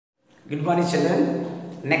Good morning,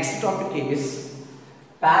 children. Next topic is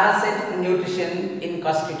parasitic nutrition in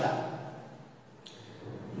cosquita.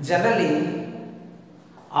 Generally,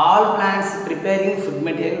 all plants preparing food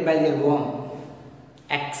material by their own,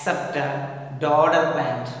 except daughter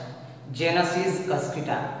plant, genus is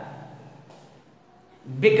cosquita,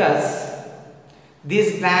 because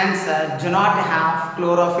these plants do not have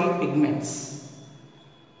chlorophyll pigments.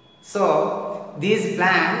 So, these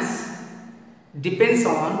plants depends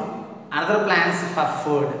on other plants for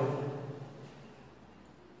food.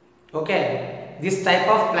 Okay, this type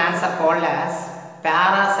of plants are called as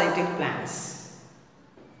parasitic plants.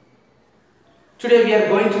 Today we are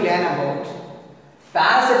going to learn about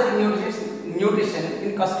parasitic nutrition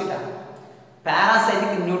in cosquita.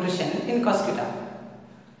 Parasitic nutrition in cosquita.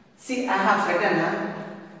 See, I have written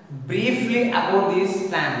briefly about these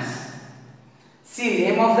plants. See,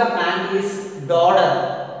 name of the plant is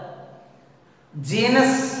dodder.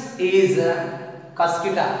 Genus is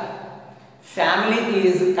cosquita. Family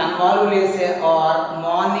is Convolvulaceae or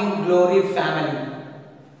morning glory family.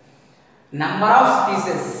 Number of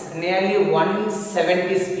species nearly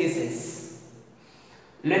 170 species.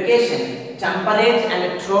 Location temperate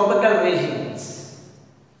and tropical regions.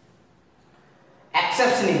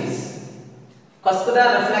 Exception is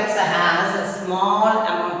cosquita reflex has a small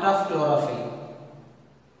amount of chlorophyll.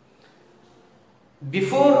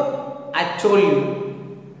 Before I told you,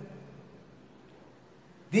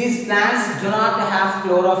 these plants do not have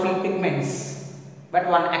chlorophyll pigments, but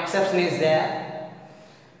one exception is there.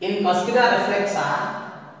 In cosquita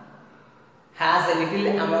reflexa has a little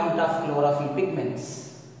amount of chlorophyll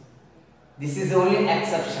pigments. This is only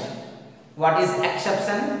exception. What is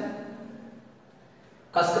exception?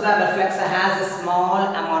 Cosquita reflexa has a small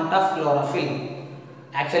amount of chlorophyll.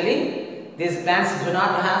 Actually, these plants do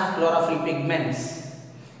not have chlorophyll pigments,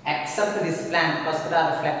 except this plant,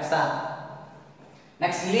 cosquita reflexa.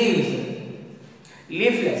 Next, leaves.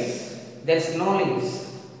 Leafless. There is no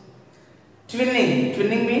leaves. Twinning.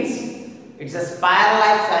 Twinning means it's a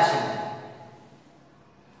spiral-like fashion.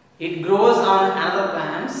 It grows on another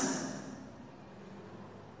plants.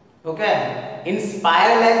 Okay, in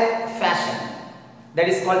spiral-like fashion. That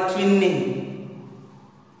is called twinning.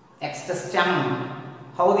 Next, stem.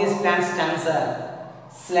 How these plant stems are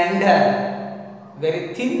slender,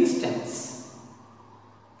 very thin stems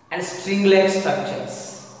and string-like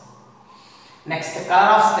structures. Next,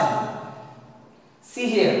 color of stem. See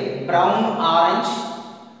here, brown, orange,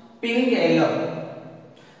 pink, yellow.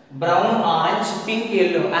 Brown, orange, pink,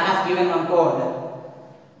 yellow. I have given one code.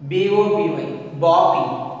 B-O-B-Y.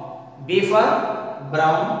 Boppy. B for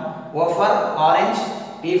brown, O for orange,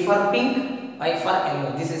 P for pink, Y for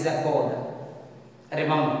yellow. This is a code.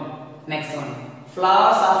 Remember. Next one.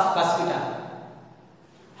 Flowers of cosquita.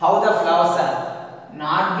 How the flowers are?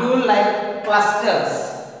 Nodule like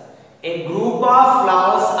clusters. A group of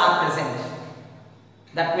flowers are present.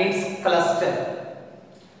 That means cluster.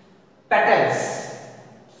 Petals.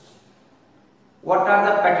 What are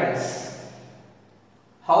the petals?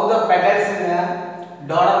 How the petals in the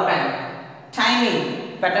dodder plant?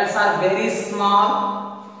 Tiny. Petals are very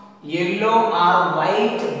small, yellow or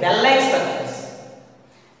white bell-like structures.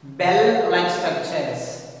 Bell-like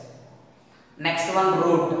structures. Next one,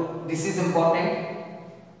 root. This is important.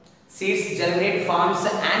 Seeds germinate forms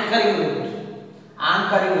anchoring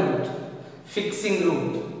root, fixing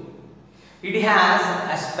root. It has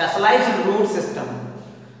a specialized root system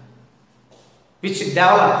which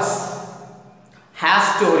develops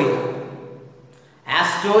hastoria.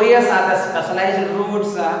 Hastorias are the specialized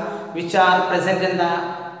roots which are present in the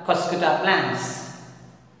cosquita plants.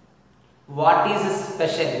 What is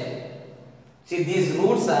special? See, these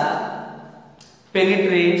roots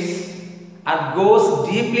penetrates or goes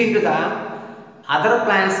deeply into the other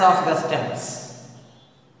plants of the stems.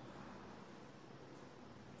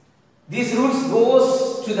 These roots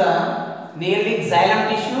goes to the nearly xylem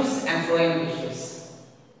tissues and phloem tissues.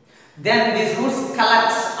 Then these roots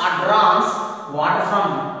collects or draws water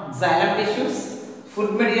from xylem tissues,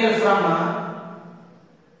 food material from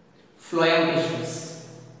phloem tissues.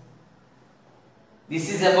 This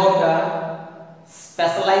is about the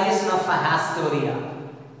specialization of a hastoria.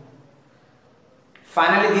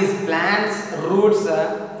 Finally, these plants' roots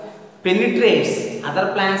penetrates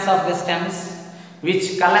other plants of the stems,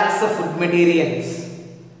 which collects the food materials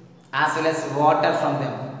as well as water from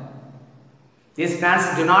them. These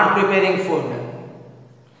plants do not preparing food.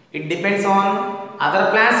 It depends on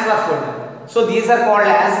other plants for food. So these are called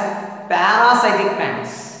as parasitic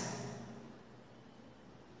plants.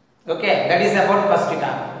 Okay, that is about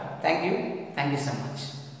cosquita. Thank you so much.